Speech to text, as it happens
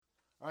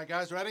All right,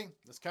 guys, ready?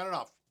 Let's count it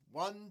off.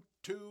 1,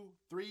 2,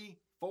 3,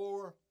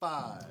 4,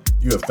 5.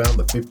 You have found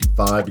the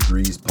 55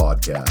 Degrees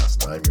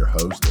Podcast. I'm your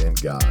host and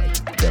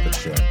guide, Kevin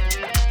Shen.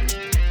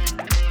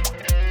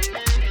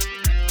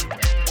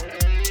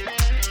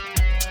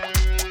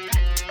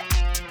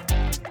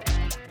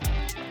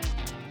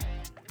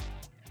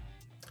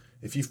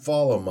 If you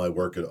follow my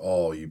work at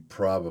all, you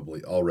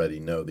probably already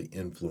know the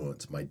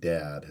influence my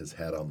dad has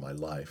had on my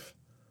life.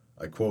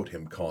 I quote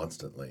him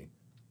constantly.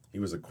 He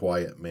was a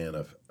quiet man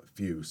of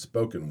few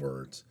spoken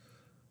words,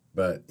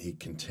 but he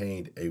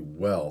contained a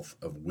wealth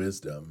of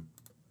wisdom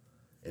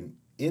and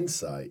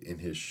insight in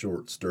his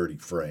short, sturdy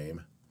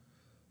frame,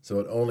 so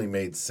it only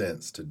made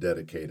sense to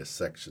dedicate a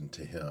section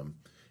to him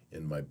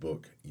in my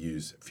book,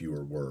 Use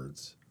Fewer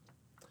Words.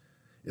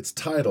 It's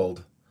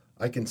titled,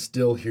 I Can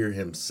Still Hear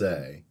Him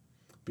Say,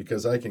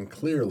 because I can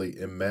clearly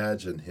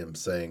imagine him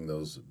saying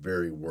those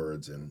very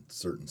words in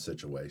certain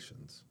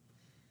situations.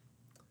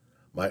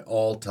 My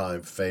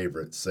all-time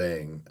favorite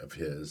saying of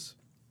his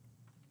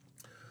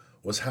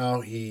was how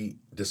he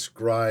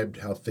described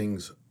how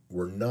things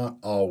were not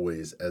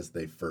always as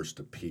they first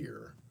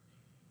appear.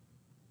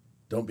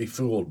 Don't be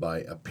fooled by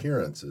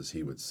appearances,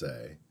 he would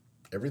say.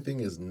 Everything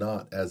is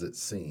not as it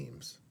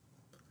seems.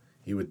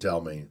 He would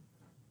tell me,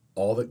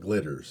 all that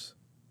glitters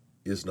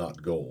is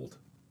not gold.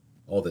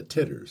 All that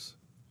titters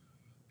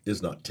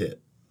is not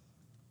tit.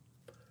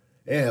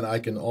 And I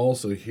can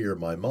also hear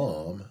my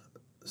mom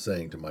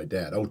saying to my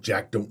dad, oh,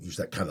 Jack, don't use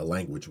that kind of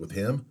language with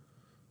him.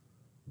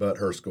 But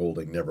her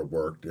scolding never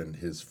worked, and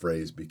his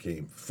phrase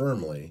became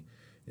firmly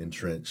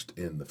entrenched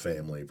in the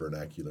family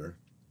vernacular.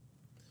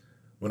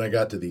 When I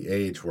got to the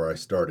age where I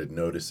started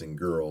noticing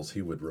girls,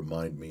 he would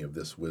remind me of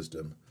this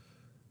wisdom,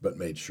 but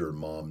made sure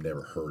Mom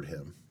never heard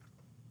him.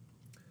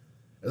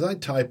 As I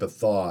type a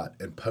thought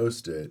and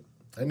post it,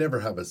 I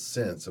never have a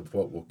sense of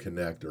what will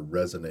connect or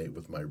resonate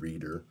with my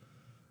reader.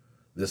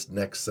 This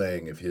next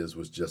saying of his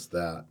was just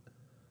that.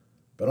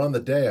 But on the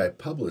day I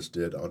published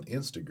it on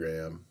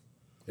Instagram,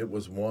 it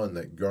was one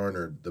that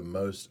garnered the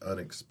most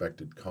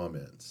unexpected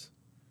comments.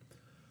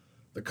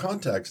 The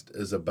context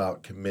is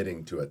about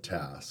committing to a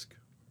task.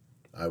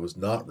 I was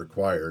not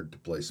required to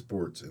play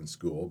sports in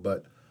school,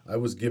 but I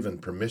was given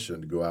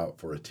permission to go out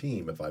for a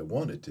team if I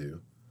wanted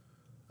to.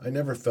 I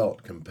never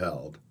felt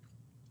compelled.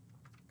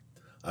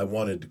 I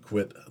wanted to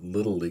quit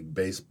Little League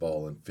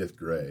baseball in 5th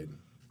grade.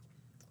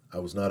 I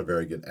was not a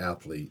very good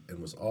athlete and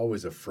was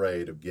always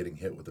afraid of getting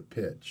hit with a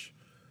pitch.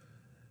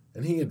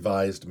 And he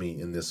advised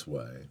me in this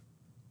way.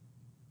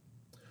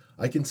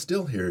 I can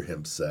still hear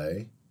him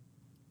say,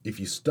 if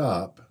you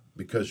stop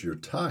because you're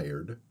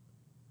tired,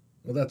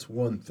 well, that's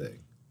one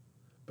thing.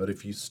 But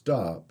if you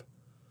stop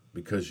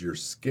because you're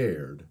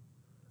scared,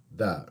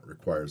 that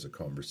requires a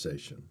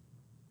conversation.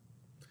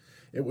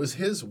 It was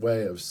his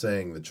way of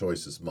saying the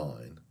choice is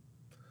mine.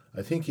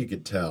 I think he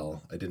could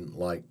tell I didn't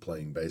like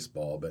playing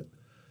baseball, but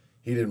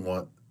he didn't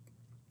want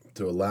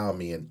to allow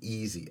me an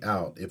easy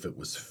out if it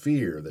was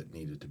fear that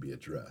needed to be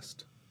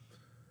addressed.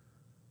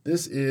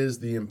 This is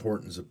the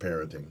importance of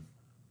parenting,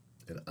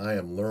 and I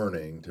am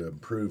learning to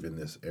improve in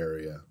this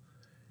area,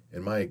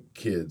 and my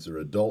kids are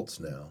adults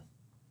now.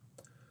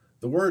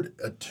 The word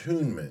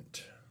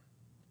attunement.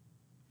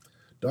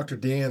 Dr.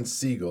 Dan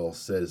Siegel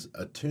says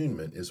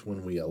attunement is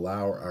when we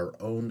allow our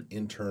own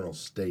internal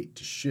state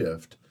to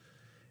shift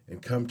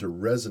and come to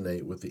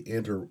resonate with the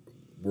inner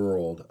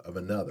world of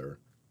another.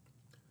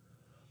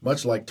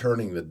 Much like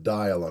turning the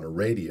dial on a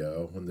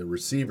radio, when the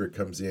receiver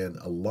comes in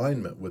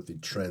alignment with the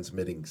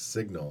transmitting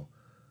signal,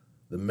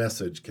 the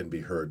message can be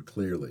heard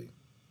clearly.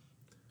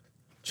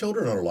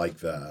 Children are like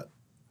that.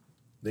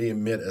 They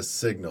emit a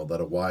signal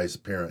that a wise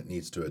parent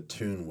needs to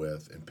attune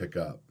with and pick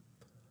up.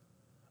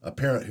 A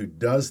parent who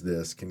does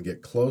this can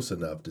get close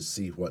enough to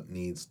see what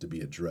needs to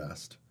be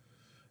addressed.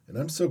 And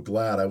I'm so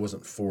glad I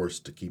wasn't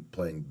forced to keep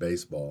playing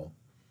baseball.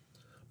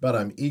 But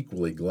I'm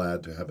equally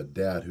glad to have a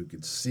dad who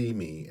could see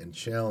me and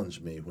challenge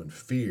me when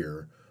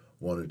fear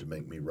wanted to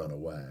make me run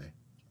away.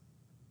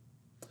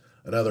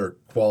 Another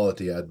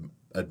quality I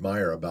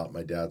admire about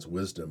my dad's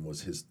wisdom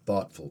was his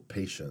thoughtful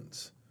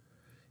patience.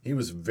 He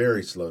was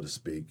very slow to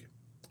speak,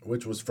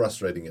 which was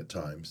frustrating at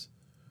times.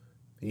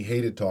 He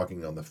hated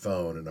talking on the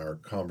phone, and our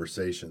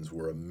conversations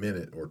were a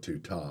minute or two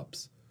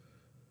tops.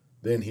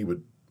 Then he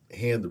would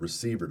hand the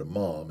receiver to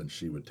Mom, and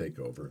she would take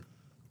over.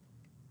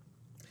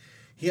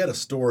 He had a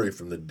story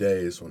from the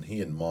days when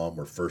he and Mom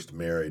were first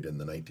married in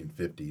the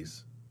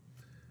 1950s.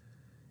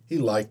 He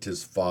liked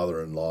his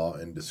father-in-law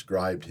and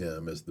described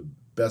him as the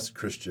best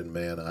Christian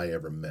man I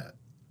ever met.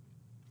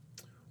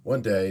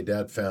 One day,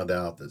 Dad found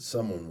out that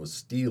someone was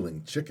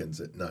stealing chickens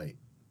at night.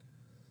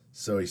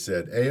 So he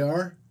said,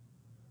 AR,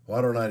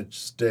 why don't I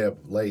stay up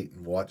late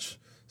and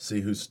see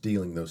who's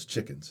stealing those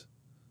chickens?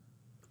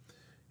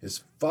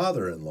 His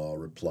father-in-law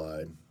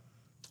replied,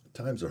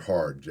 times are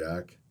hard,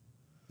 Jack.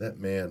 That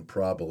man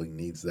probably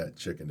needs that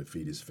chicken to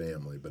feed his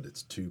family, but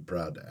it's too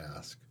proud to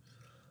ask.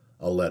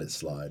 I'll let it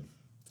slide.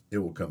 It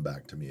will come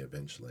back to me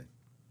eventually.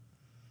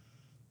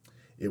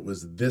 It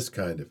was this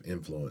kind of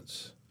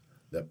influence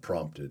that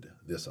prompted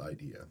this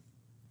idea.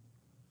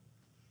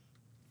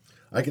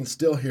 I can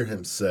still hear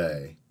him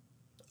say,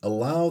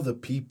 allow the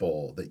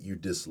people that you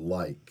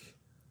dislike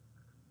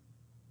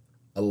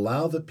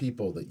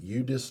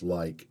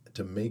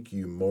to make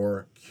you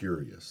more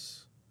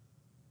curious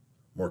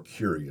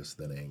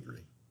than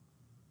angry.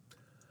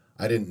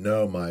 I didn't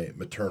know my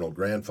maternal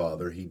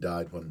grandfather. He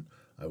died when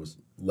I was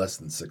less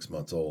than 6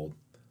 months old.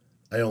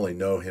 I only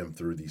know him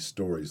through these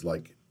stories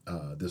like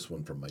this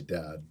one from my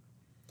dad.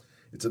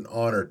 It's an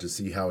honor to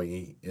see how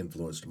he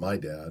influenced my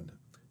dad,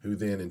 who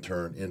then in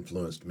turn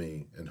influenced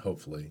me and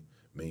hopefully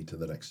me to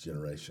the next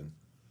generation.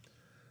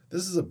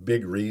 This is a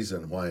big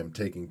reason why I'm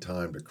taking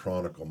time to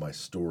chronicle my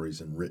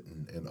stories in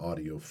written and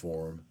audio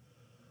form.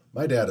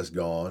 My dad is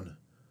gone,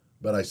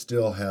 but I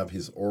still have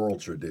his oral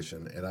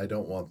tradition, and I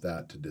don't want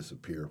that to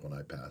disappear when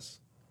I pass.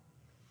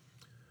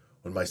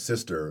 When my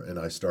sister and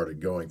I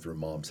started going through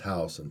Mom's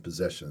house and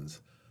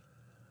possessions,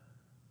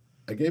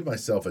 I gave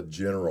myself a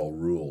general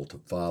rule to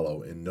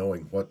follow in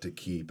knowing what to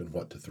keep and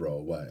what to throw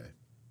away.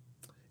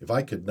 If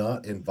I could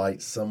not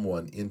invite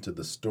someone into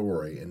the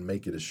story and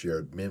make it a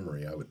shared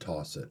memory, I would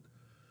toss it.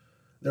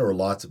 There were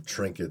lots of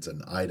trinkets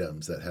and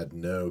items that had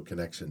no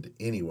connection to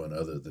anyone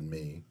other than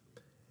me,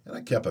 and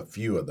I kept a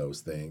few of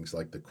those things,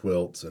 like the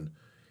quilts and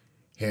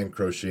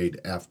hand-crocheted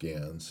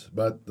Afghans,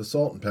 but the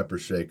salt and pepper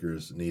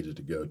shakers needed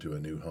to go to a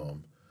new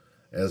home,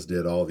 as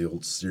did all the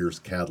old Sears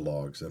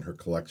catalogs and her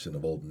collection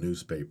of old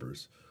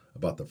newspapers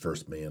about the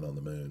first man on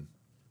the moon.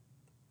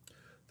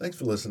 Thanks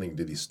for listening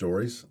to these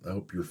stories. I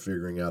hope you're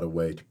figuring out a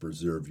way to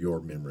preserve your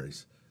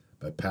memories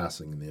by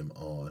passing them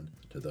on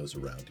to those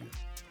around you.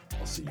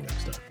 I'll see you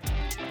next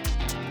time.